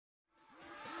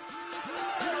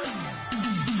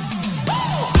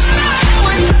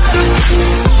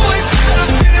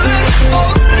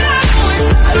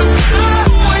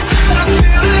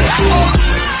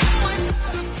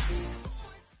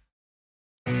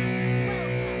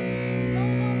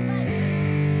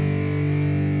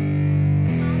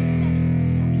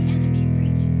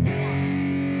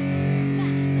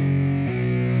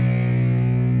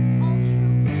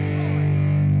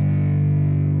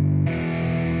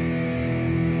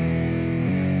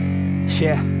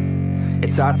Yeah,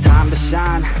 it's our time to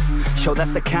shine. Yo,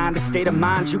 that's the kind of state of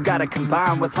mind you gotta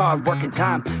combine with hard work and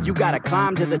time. You gotta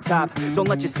climb to the top. Don't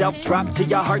let yourself drop till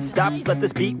your heart stops. Let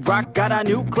this beat rock. Got a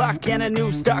new clock and a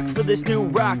new stock for this new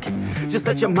rock. Just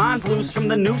let your mind loose from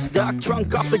the new stock.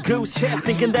 Drunk off the goose,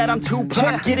 thinking that I'm too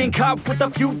pop. Getting caught with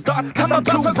a few thoughts cause I'm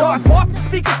too lost. Off the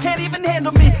speakers can't even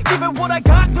handle me. Giving what I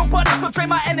got, nobody's gonna drain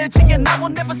my energy. And I will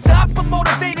never stop, I'm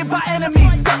motivated by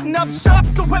enemies. Setting up shop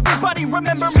so everybody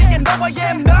remember me. And though I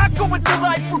am not going through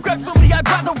life regretfully, I'd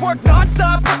rather work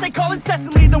non-stop, what they call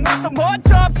incessantly, than work some odd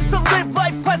job just to live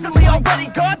life pleasantly. Already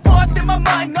got lost in my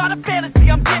mind, not a fantasy,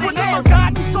 I'm getting in.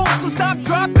 Forgotten soul, so stop,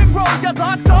 drop, and roll. You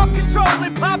lost all control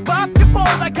and pop off your ball.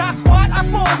 I got squat, I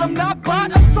fall, I'm not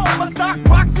bought, I'm sold. My stock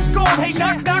rocks, it's gold. Hey,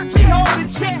 knock, knock, she home.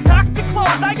 It's shit, talk to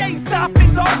close. I ain't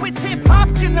stopping though, it's hip-hop,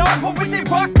 you know. Or is it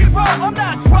rock and roll? I'm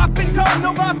not dropping down,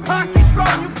 no, my pocket's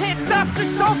grown. You can't stop the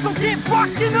show, so get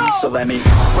rockin' on. So let me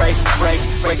break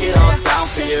it all down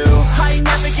for you. I ain't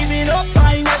never giving up,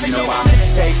 I ain't never giving up.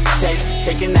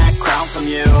 Taking that crown from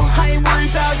you. I ain't worried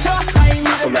about you, I ain't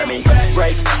never. So let me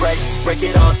break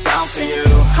it all down for you.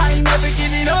 I ain't never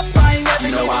giving up, I ain't never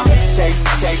giving up. I'm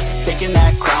taking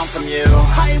that crown from you.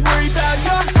 I ain't worried about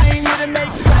you, I ain't here to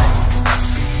make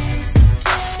friends.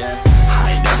 Yeah.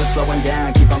 I ain't never slowing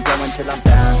down, keep on going till I'm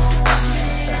down.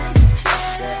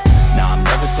 No, I'm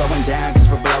never slowing down, cause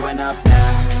we're blowing up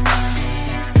now.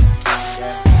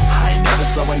 I ain't never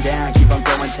slowing down, keep on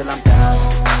going till I'm down.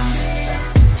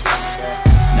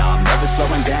 No, I'm never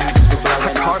slowing down, cause we're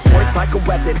blowing up. Hard words like a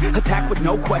weapon, attack with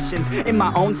no questions. In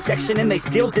my own section and they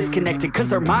still disconnected, cause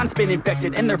their mind's been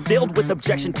infected and they're filled with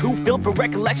objection. Too filled for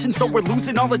recollection, so we're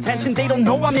losing all attention. They don't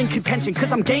know I'm in contention,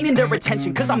 cause I'm gaining their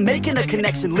attention. Cause I'm making a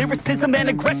connection, lyricism and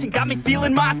aggression got me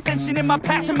feeling my ascension. In my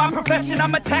passion, my profession,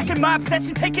 I'm attacking my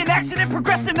obsession. Taking action and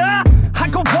progressing, I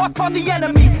go off on the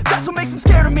enemy, that's what makes them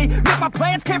scared of me. Make my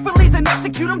plans carefully, then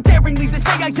execute them daringly. They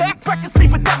say I act recklessly,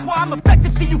 but that's why I'm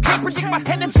effective. See, you can't predict my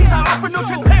tendencies, I offer no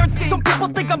transparency. Some people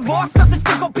think I'm lost, others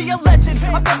think I'll be a legend.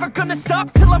 I'm never gonna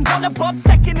stop till I'm one above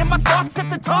second. And my thoughts at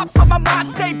the top, but my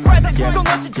mind stay present. Don't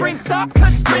let your dreams stop,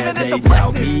 cause dreaming is a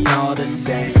blessing. They tell me all the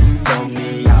same, told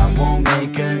me I won't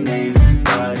make a name.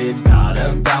 But it's not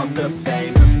about the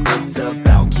fame, it's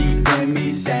about keeping me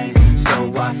sane.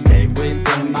 So I stay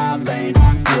within my lane,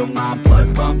 feel my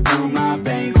blood pump through my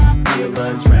veins. Feel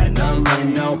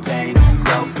adrenaline, no pain,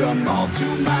 welcome all to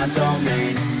my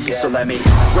domain. So let me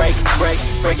break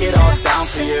it all down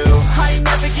for you. I ain't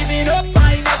never giving up,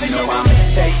 I ain't never giving up. I'm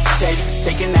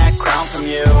taking that crown from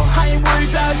you. I ain't worried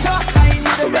about you, I ain't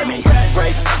never. So let me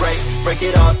break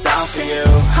it all down for you.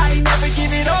 I ain't never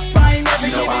giving up, I ain't never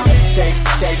giving up. I'm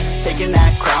taking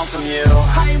that crown from you.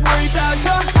 I ain't worried about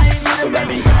you, I ain't never. So let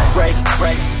me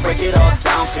break it all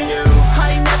down for you.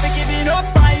 I ain't never giving up,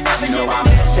 I ain't never giving up. I'm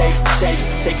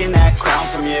taking that crown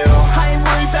from you. I ain't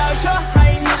worried about you,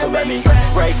 I ain't never. So let me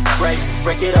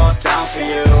break it all down for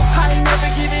you. I ain't never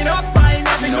giving up, I ain't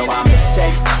never giving up. I'm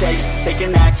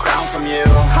taking that crown from you.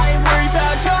 I ain't worried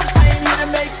about you, I ain't here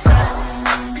to make friends.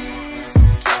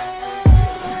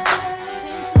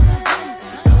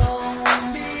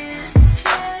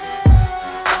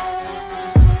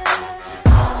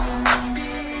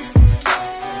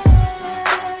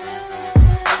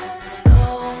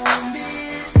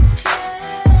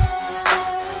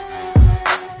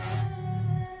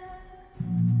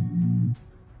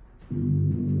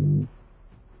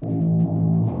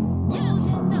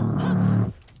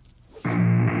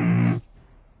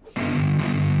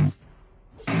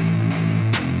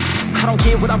 I don't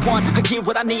get what I want, I get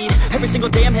what I need. Every single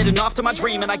day I'm heading off to my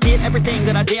dream, and I get everything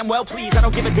that I damn well please. I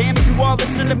don't give a damn if you all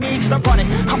listening to me, cause I run it.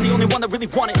 I'm the only one that really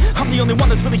want it, I'm the only one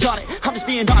that's really on it. I'm just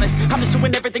being honest, I'm just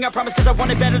doing everything I promise, cause I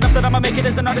want it bad enough that I'ma make it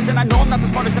as an artist. And I know I'm not the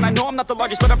smartest, and I know I'm not the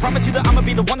largest, but I promise you that I'ma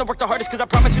be the one that worked the hardest. Cause I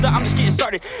promise you that I'm just getting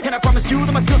started, and I promise you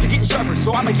that my skills are getting sharper.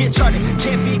 So I'ma get charted,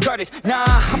 can't be guarded. Nah,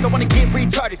 I'm the one to get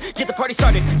retarded. Get the party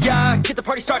started, yeah, get the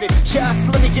party started. Yeah,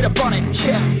 so let me get up on it,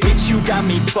 yeah. Bitch, you got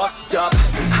me fucked up,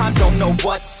 I don't know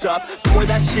what's up. Pour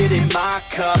that shit in my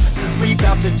cup, we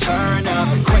bout to turn up.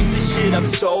 Crank this shit up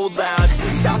so loud,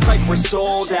 sounds like we're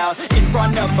sold out. In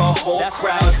front of a whole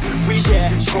crowd, we lose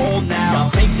control now.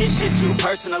 Don't take this shit too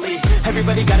personally,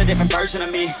 everybody got a different version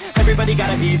of me. Everybody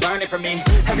gotta be learning from me,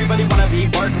 everybody wanna be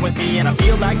working with me. And I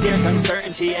feel like there's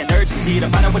uncertainty and urgency to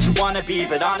find out what you wanna be.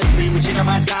 But honestly, we change our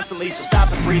minds constantly, so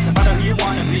stop and breathe and find out who you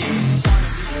wanna be.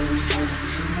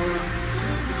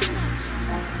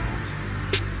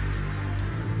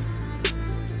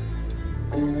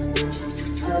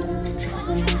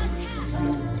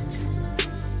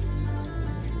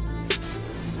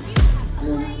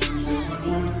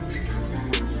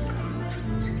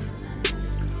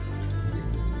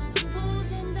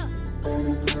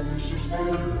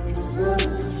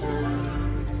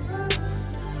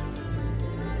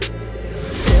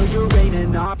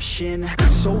 option,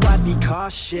 so I'd be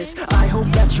cautious. I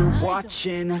hope that you're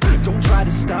watching. Don't try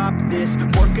to stop this,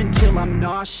 work until I'm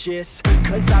nauseous,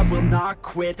 cause I will not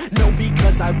quit, no,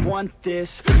 because I want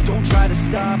this. Don't try to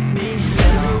stop me,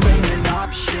 failure ain't an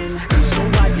option, so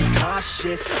I'd be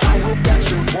cautious. I hope that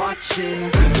you're watching.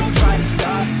 Don't try to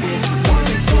stop this, work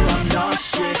until I'm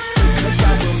nauseous, cause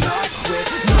I will not quit,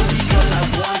 no, because I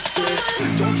want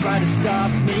this. Don't try to stop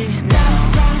me now.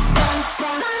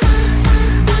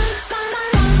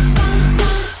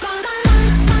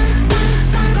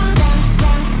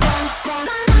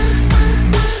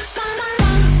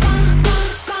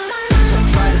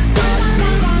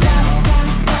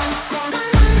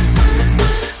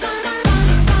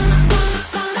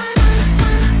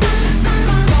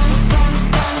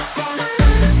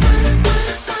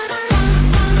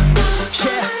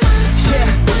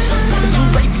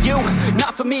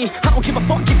 I don't give a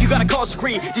fuck if you got a college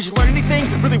degree. Did you learn anything?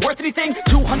 Really worth anything?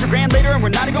 200 grand later and we're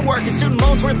not even working. Student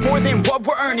loans worth more than what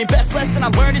we're earning. Best lesson I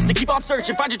learned is to keep on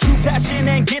searching. Find your true passion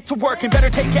and get to work. And better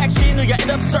take action or you end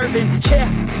up serving. Yeah,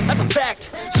 that's a fact.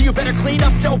 So you better clean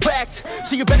up your act.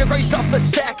 So you better grow yourself a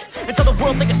sack and tell the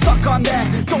world they can suck on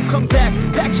that. Don't come back,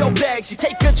 pack your bags. You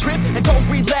take a trip and don't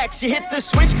relax. You hit the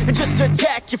switch and just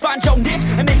attack. You find your niche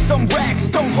and make some racks.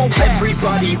 Don't hold back.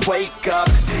 Everybody wake up,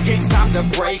 it's time to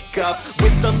break up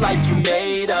with the life you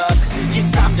made up.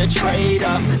 It's time to trade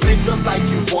up, live the life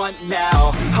you want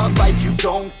now, a life you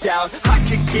don't doubt. I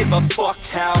could give a fuck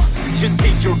how, just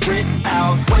get your grit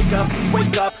out.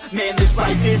 Wake up, man, this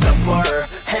life is a blur.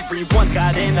 Everyone's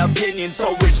got an opinion,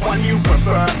 so which one you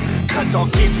prefer? Cause I'll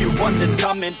give you one that's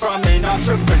coming from an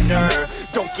entrepreneur.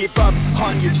 Don't give up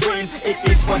on your dream if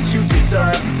it's what you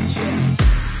deserve.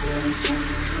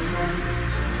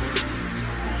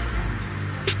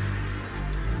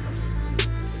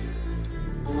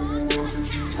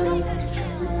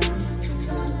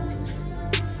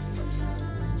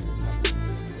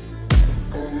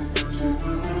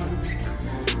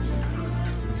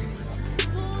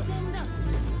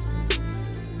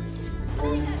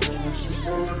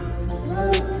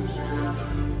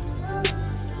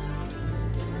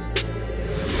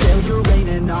 Failure ain't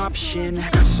an option,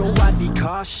 so I'd be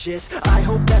cautious. I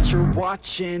hope that you're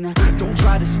watching. Don't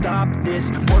try to stop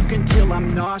this, work until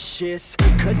I'm nauseous,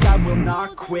 cause I will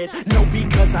not quit, no,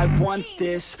 because I want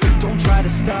this. Don't try to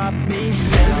stop me,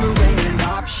 failure ain't an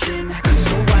option,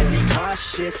 so I'd be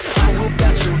cautious. I hope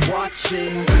that you're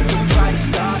watching. Don't try to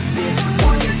stop this,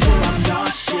 work until I'm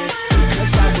nauseous,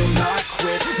 cause I will not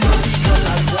quit, no, because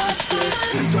I want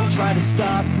this. Don't try to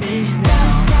stop me now.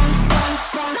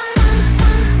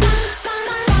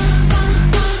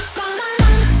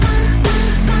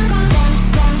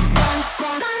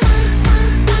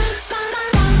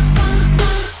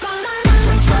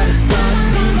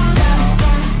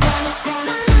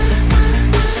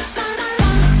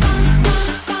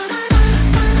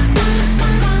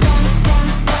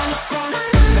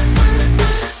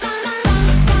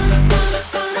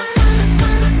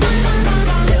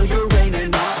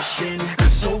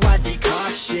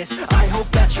 I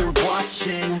hope that you're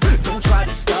watching. Don't try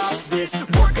to stop this,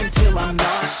 work until I'm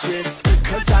nauseous,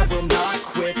 cause I will not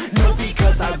quit, no,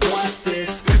 because I want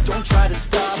this. Don't try to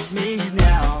stop me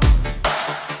now.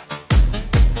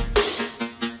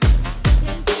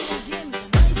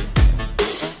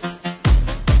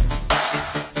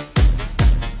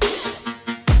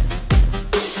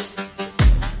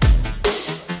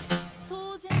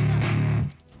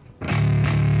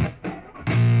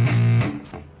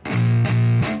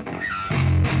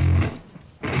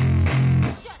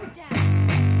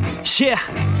 Yeah,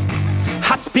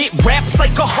 I spit raps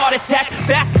like a heart attack,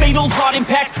 fast fatal heart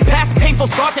impact, past painful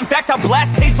scars. In fact, I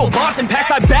blast tasteful bars and packs.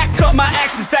 I back up my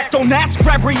actions, fact, don't ask,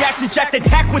 grab reactions, jacked,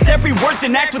 attack with every word,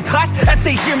 then act with class as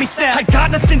they hear me snap. I got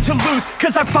nothing to lose,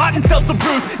 cause I fought and felt the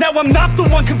bruise. Now I'm not the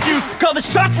one confused, call the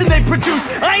shots and they produce.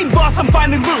 I ain't lost, I'm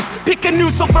finally loose, pick a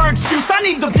new silver excuse. I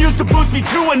need the views to boost me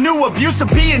to a new abuse of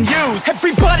being used.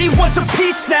 Everybody wants a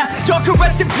piece now, y'all can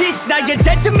rest in peace now. You're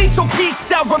dead to me, so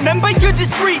peace out, remember you're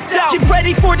discreet out. Get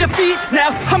ready for defeat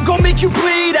now, I'm gonna make you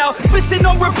bleed out. Listen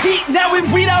on repeat now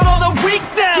and weed out all the weak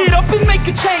now. Get up and make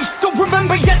a change, don't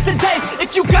remember yesterday.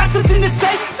 If you got something to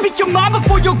say, speak your mind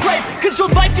before your grave, cause your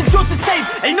life is yours to save.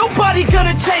 Ain't nobody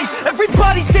gonna change,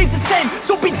 everybody stays the same.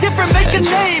 So be different, make a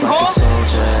name, like a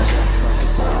soldier,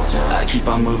 I keep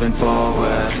on moving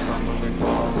forward,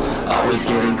 always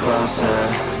getting closer,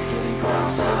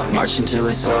 march until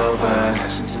it's over.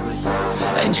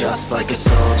 And just like a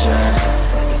soldier,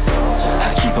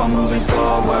 I keep on moving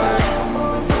forward,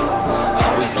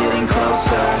 always getting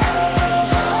closer,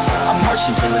 I'm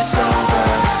marching till it's over.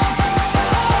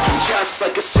 And just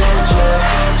like a soldier,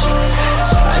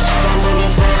 I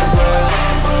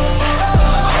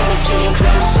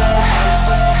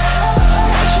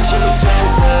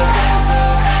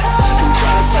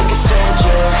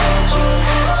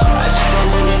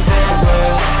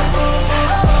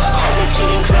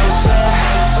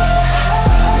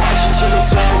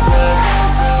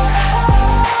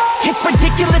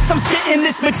ridiculous, I'm spitting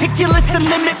this meticulous and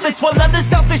limitless, while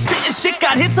others out there spitting shit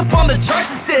got hits up on the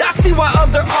charts. It's it. I see why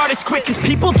other artists quit, cause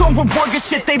people don't reward good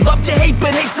shit. They love to hate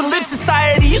but hate to live.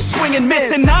 Society, you swing and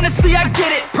miss, and honestly I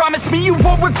get it. Promise me you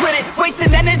won't regret it.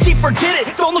 Wasting energy, forget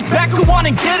it. Don't look back, go on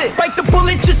and get it. Bite the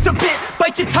bullet just a bit,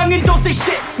 bite your tongue and don't say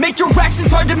shit. Make your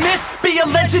actions hard to miss, be a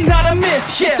legend not a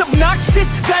myth. It's obnoxious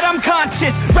that I'm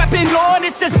conscious, rapping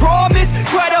honest as promise.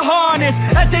 Try to harness,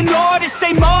 as an artist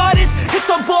stay modest. It's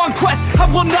a long quest, I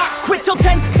will not quit till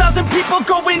 10,000 people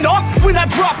going off when I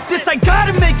drop this. I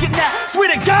gotta make it now, swear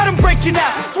to God I'm breaking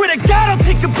out. Swear to God I'll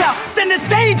take a bow, stand the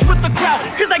stage with the crowd,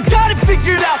 cause I got it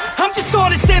figured out. I'm just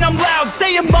honest and I'm loud,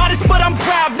 saying modest but I'm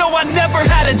proud. No, I never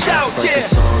had a doubt, like a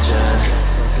soldier,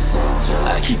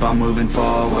 I keep on moving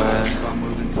forward,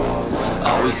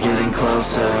 always getting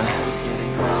closer.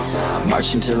 I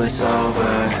march until it's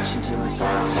over,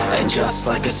 and just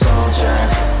like a soldier,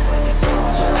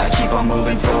 I keep on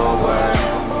moving forward,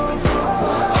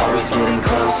 always getting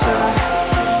closer.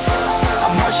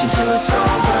 I march until it's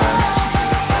over,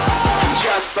 and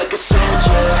just like a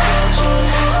soldier,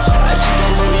 I keep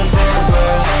on moving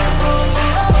forward,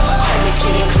 always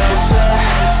getting closer.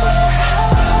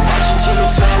 I march until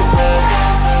it's over,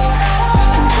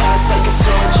 and just like a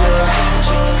soldier,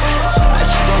 I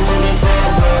keep on moving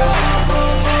forward,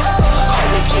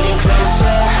 always getting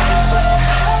closer.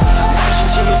 I march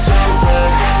until it's over,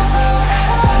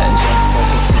 and just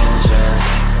like a soldier,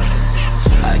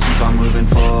 I keep on moving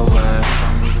forward,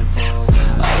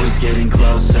 always getting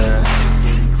closer.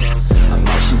 I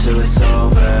march until it's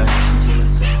over,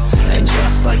 and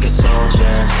just like a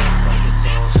soldier,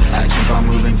 I keep on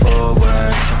moving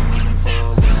forward,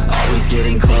 always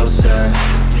getting closer.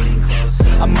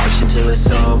 I march until it's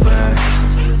over.